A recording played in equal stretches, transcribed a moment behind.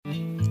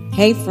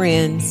Hey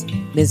friends,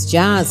 Miss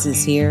Jaws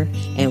is here,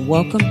 and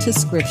welcome to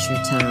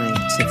Scripture Time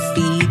to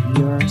feed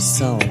your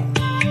soul.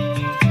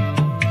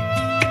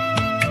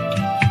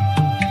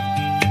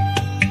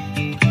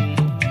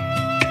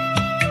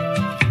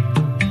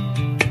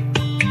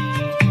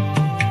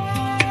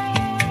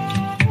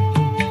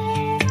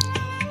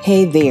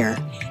 Hey there.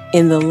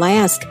 In the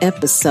last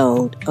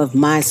episode of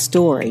my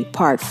story,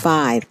 part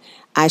 5,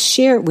 I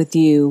shared with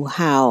you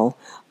how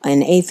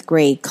an 8th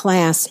grade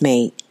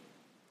classmate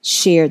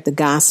shared the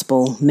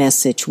gospel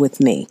message with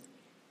me.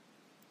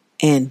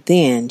 And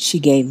then she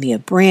gave me a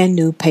brand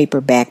new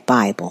paperback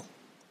Bible,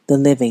 the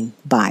Living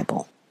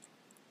Bible.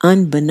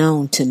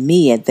 Unbeknown to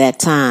me at that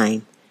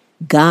time,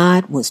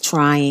 God was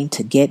trying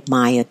to get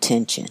my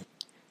attention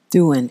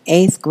through an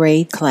 8th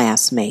grade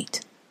classmate.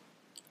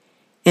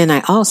 And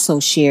I also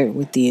shared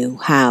with you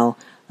how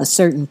a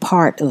certain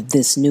part of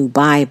this new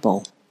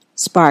Bible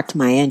sparked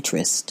my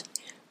interest.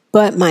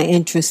 But my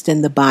interest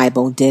in the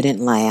Bible didn't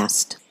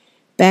last.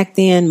 Back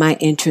then, my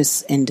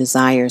interests and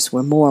desires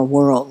were more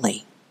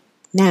worldly.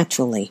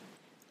 Naturally,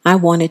 I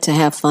wanted to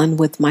have fun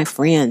with my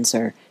friends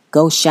or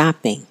go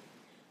shopping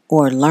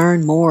or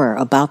learn more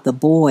about the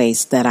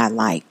boys that I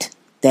liked,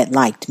 that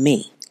liked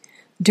me.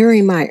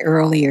 During my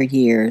earlier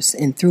years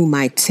and through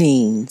my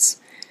teens,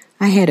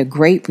 I had a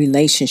great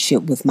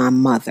relationship with my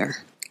mother.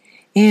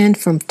 And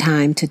from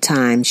time to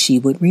time, she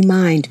would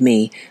remind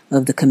me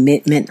of the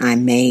commitment I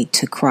made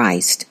to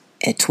Christ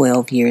at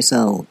 12 years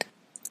old.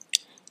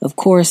 Of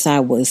course,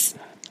 I was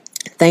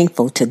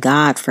thankful to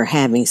God for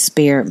having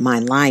spared my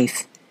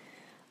life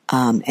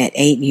at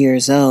 8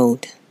 years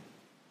old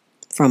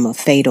from a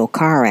fatal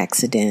car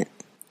accident.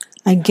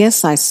 I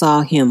guess I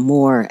saw him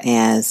more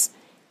as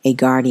a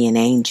guardian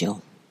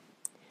angel.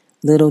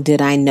 Little did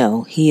I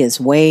know, he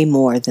is way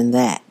more than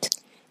that.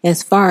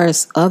 As far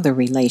as other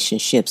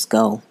relationships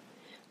go,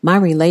 my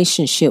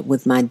relationship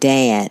with my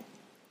dad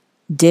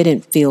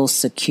didn't feel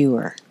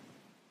secure.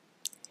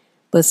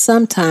 But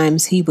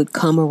sometimes he would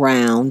come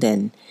around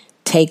and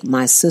take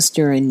my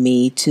sister and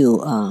me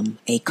to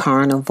a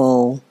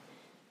carnival,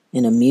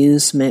 an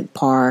amusement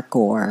park,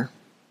 or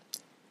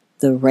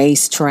the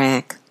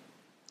racetrack.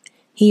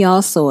 He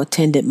also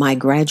attended my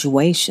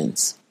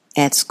graduations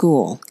at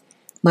school.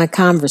 My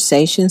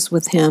conversations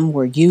with him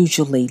were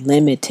usually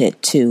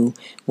limited to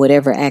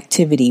whatever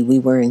activity we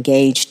were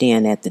engaged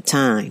in at the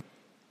time.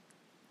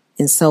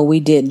 And so we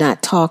did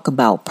not talk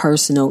about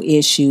personal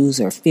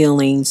issues or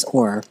feelings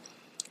or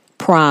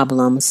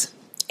problems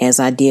as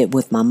I did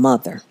with my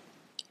mother.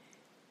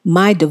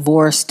 My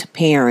divorced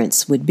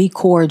parents would be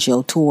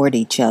cordial toward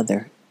each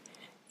other,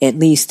 at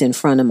least in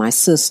front of my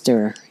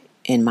sister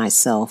and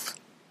myself.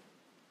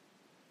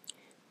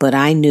 But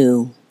I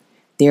knew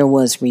there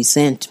was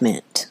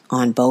resentment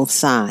on both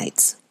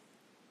sides.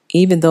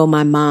 Even though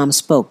my mom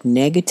spoke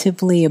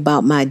negatively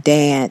about my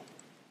dad,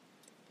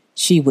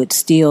 she would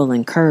still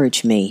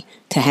encourage me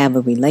to have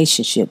a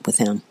relationship with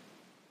him.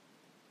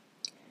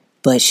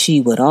 But she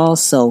would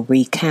also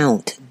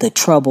recount the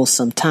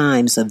troublesome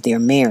times of their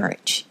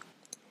marriage.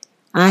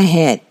 I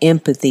had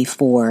empathy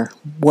for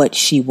what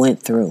she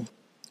went through.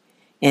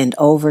 And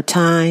over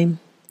time,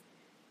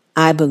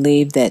 I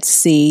believe that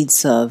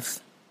seeds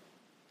of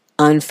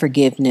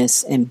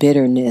unforgiveness and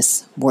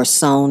bitterness were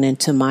sown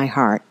into my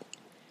heart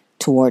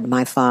toward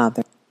my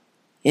father.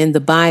 In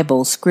the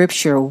Bible,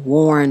 Scripture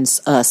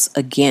warns us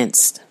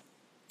against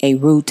a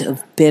root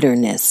of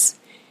bitterness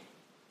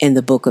in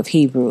the book of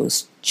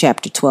Hebrews,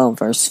 chapter 12,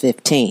 verse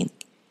 15.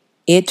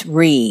 It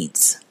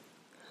reads,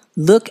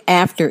 "Look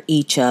after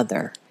each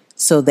other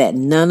so that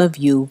none of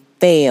you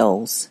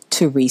fails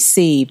to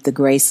receive the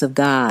grace of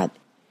God.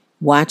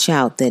 Watch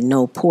out that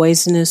no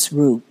poisonous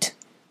root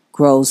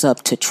grows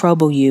up to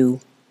trouble you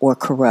or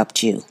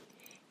corrupt you."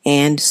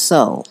 And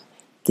so,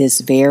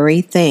 this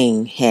very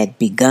thing had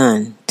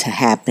begun to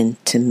happen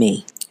to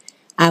me.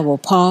 I will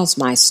pause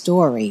my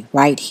story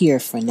right here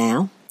for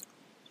now.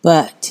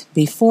 But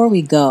before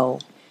we go,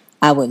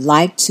 I would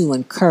like to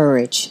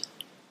encourage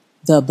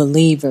the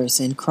believers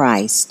in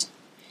Christ,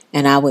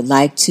 and I would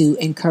like to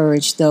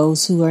encourage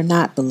those who are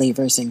not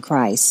believers in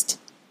Christ.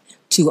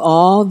 To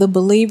all the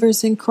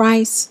believers in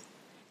Christ,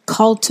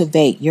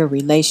 cultivate your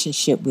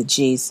relationship with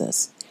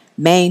Jesus.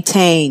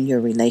 Maintain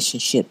your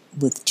relationship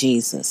with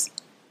Jesus.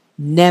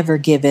 Never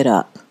give it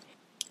up.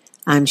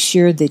 I'm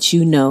sure that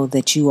you know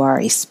that you are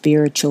a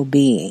spiritual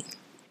being.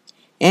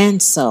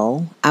 And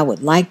so, I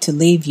would like to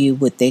leave you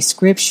with a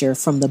scripture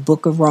from the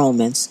book of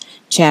Romans,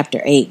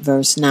 chapter 8,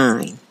 verse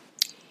 9.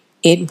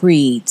 It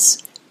reads,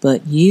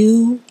 "But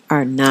you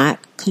are not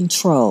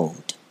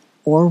controlled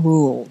or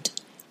ruled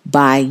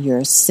by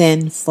your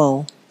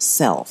sinful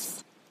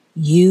self.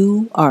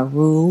 You are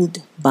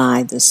ruled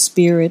by the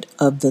Spirit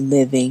of the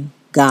living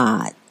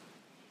God,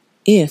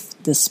 if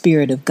the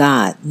Spirit of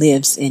God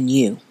lives in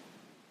you."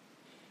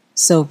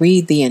 So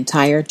read the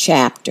entire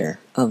chapter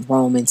of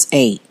Romans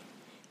 8.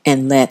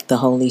 And let the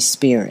Holy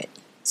Spirit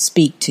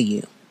speak to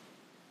you.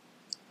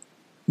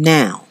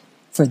 Now,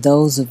 for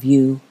those of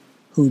you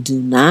who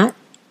do not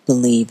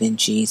believe in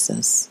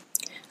Jesus,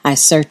 I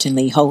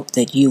certainly hope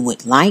that you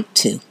would like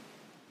to.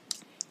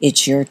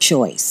 It's your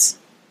choice.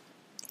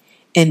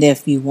 And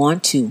if you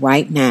want to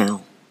right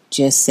now,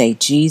 just say,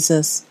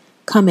 Jesus,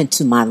 come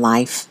into my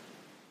life.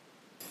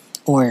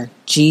 Or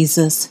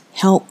Jesus,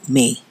 help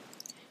me.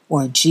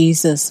 Or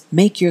Jesus,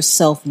 make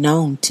yourself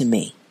known to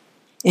me.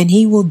 And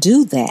he will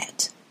do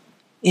that.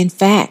 In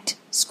fact,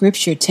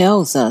 Scripture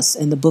tells us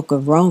in the book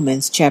of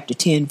Romans, chapter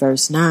 10,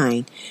 verse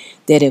 9,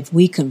 that if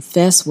we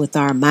confess with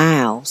our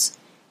mouths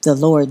the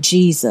Lord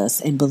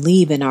Jesus and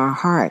believe in our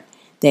heart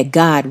that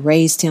God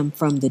raised him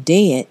from the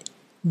dead,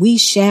 we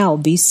shall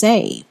be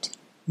saved.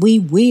 We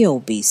will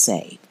be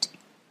saved.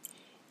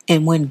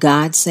 And when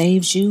God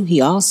saves you,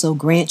 he also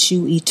grants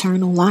you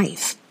eternal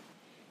life.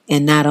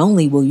 And not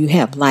only will you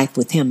have life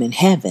with him in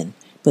heaven,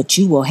 but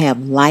you will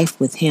have life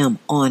with him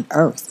on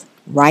earth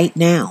right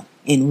now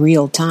in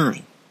real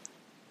time.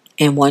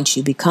 And once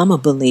you become a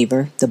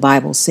believer, the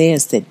Bible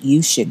says that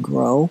you should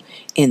grow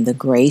in the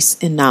grace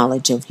and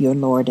knowledge of your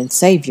Lord and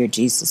Savior,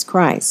 Jesus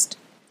Christ.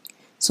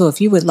 So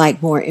if you would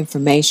like more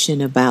information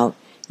about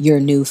your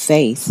new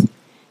faith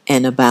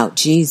and about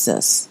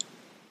Jesus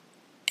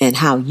and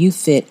how you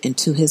fit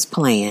into his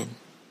plan,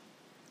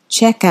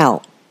 check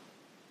out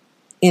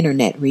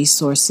internet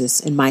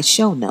resources in my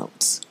show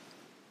notes.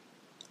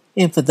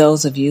 And for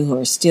those of you who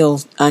are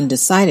still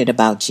undecided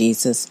about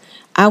Jesus,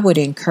 I would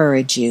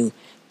encourage you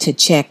to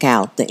check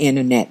out the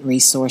internet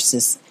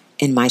resources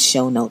in my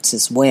show notes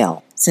as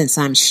well, since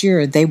I'm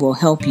sure they will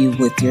help you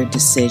with your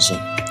decision.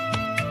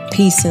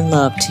 Peace and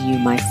love to you,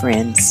 my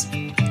friends.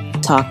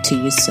 Talk to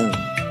you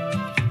soon.